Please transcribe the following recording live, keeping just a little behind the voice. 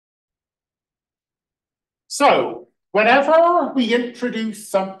So, whenever we introduce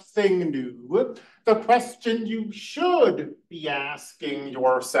something new, the question you should be asking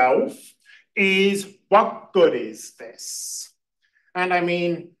yourself is, what good is this? And I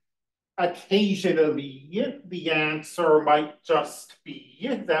mean, occasionally the answer might just be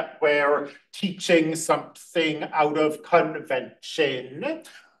that we're teaching something out of convention,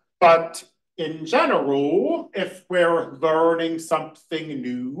 but in general, if we're learning something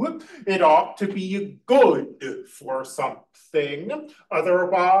new, it ought to be good for something.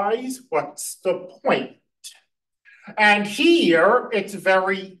 Otherwise, what's the point? And here, it's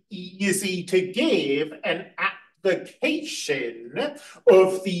very easy to give an application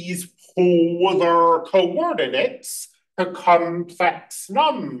of these polar coordinates to complex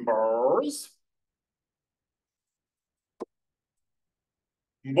numbers.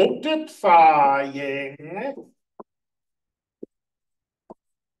 Multiplying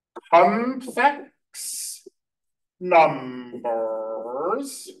complex numbers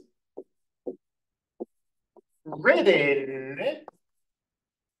written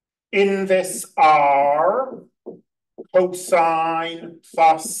in this R cosine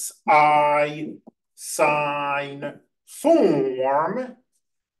plus I sine form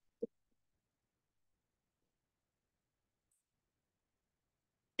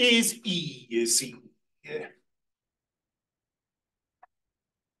is easy.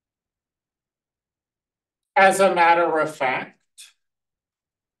 As a matter of fact,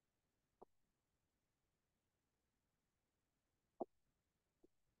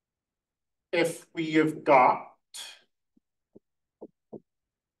 if we have got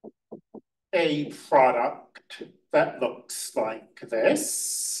a product that looks like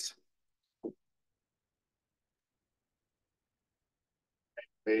this,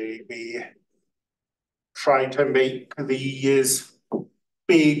 maybe try to make these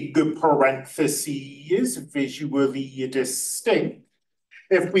big parentheses visually distinct.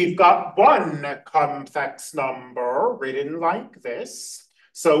 If we've got one complex number written like this,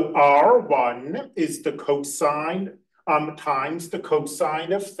 so R1 is the cosine times the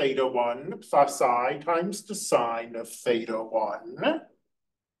cosine of theta 1 plus I times the sine of theta 1.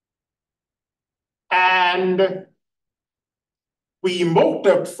 And we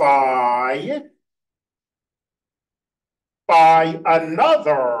multiply by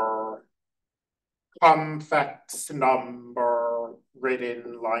another complex number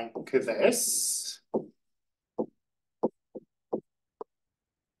written like this.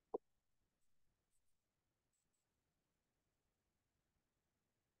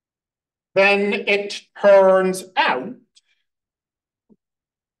 Then it turns out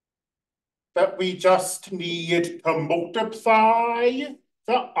that we just need to multiply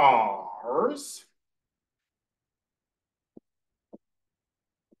the r's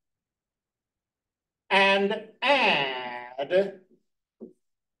and add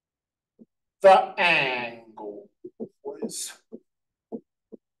the angles.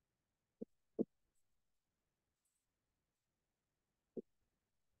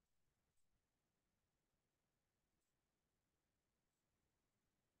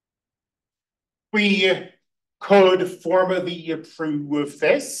 We could formally prove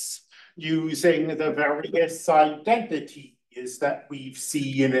this using the various identities that we've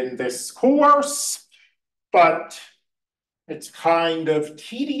seen in this course, but it's kind of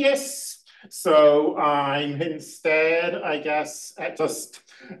tedious. So I'm instead, I guess, just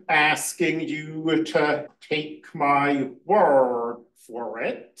asking you to take my word for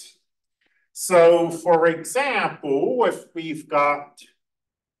it. So for example, if we've got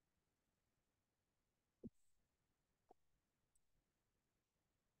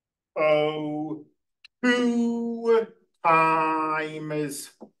O 2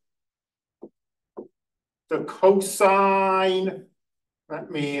 times the cosine, let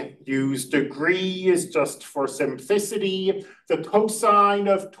me use degrees just for simplicity, the cosine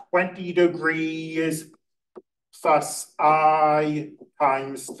of 20 degrees plus I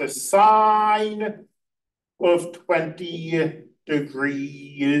times the sine of 20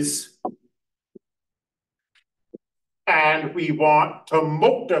 degrees. And we want to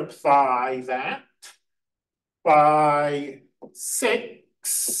multiply that by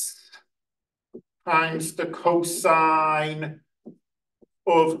 6 times the cosine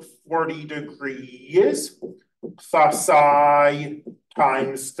of 40 degrees plus I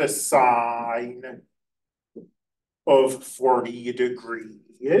times the sine of 40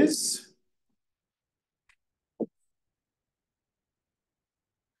 degrees.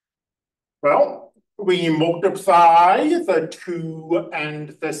 Well, we multiply the 2 and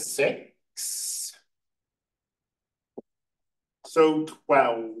the 6. So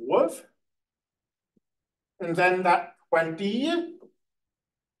 12. And then that 20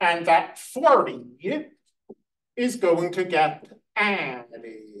 and that 40 is going to get added.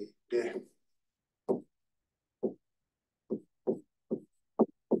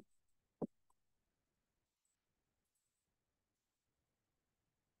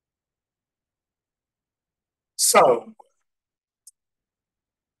 So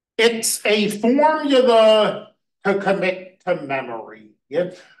it's a formula to commit to memory,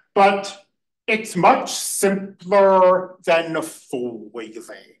 but it's much simpler than foiling.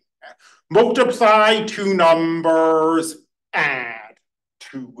 Multiply two numbers, add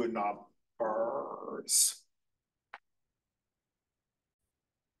two numbers.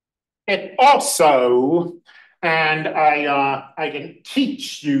 It also, and I didn't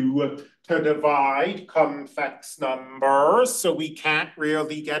teach you to divide complex numbers, so we can't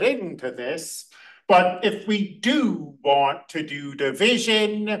really get into this. But if we do want to do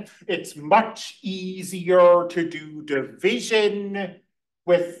division, it's much easier to do division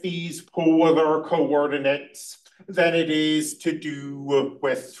with these polar coordinates than it is to do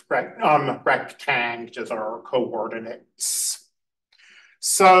with rectangular coordinates.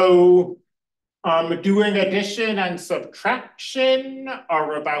 So doing addition and subtraction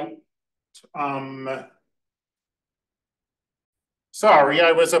are about, sorry,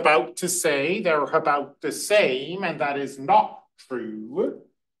 I was about to say they're about the same, and that is not true.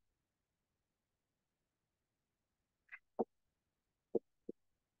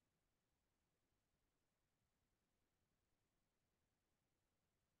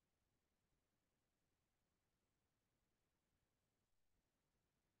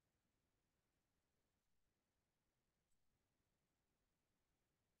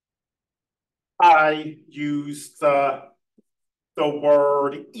 I use the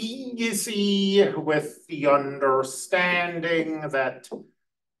word easy with the understanding that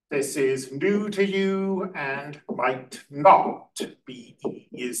this is new to you and might not be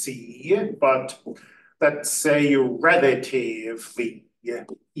easy, but let's say relatively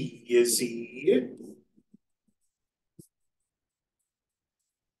easy.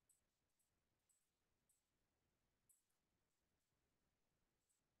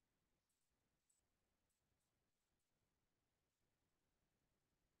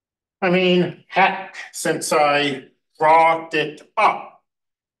 I mean, heck, since I brought it up,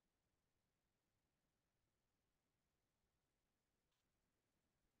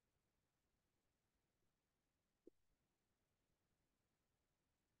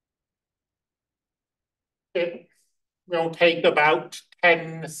 it will take about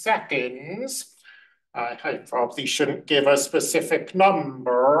 10 seconds. I probably shouldn't give a specific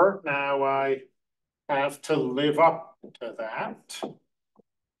number. Now I have to live up to that.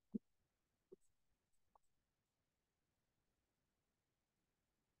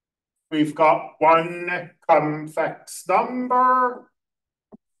 We've got one complex number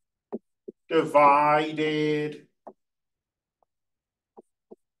divided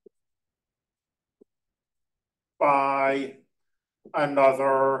by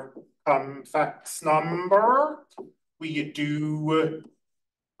another complex number. We do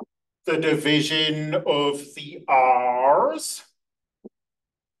the division of the r's.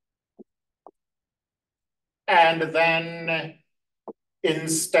 And then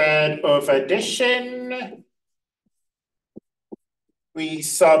instead of addition, we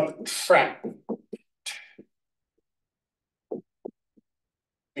subtract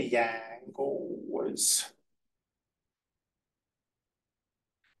the angles.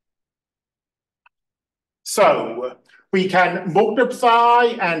 So we can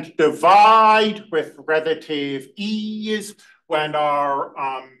multiply and divide with relative ease when our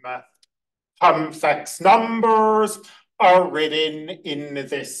complex numbers are written in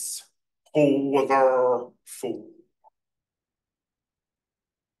this polar form.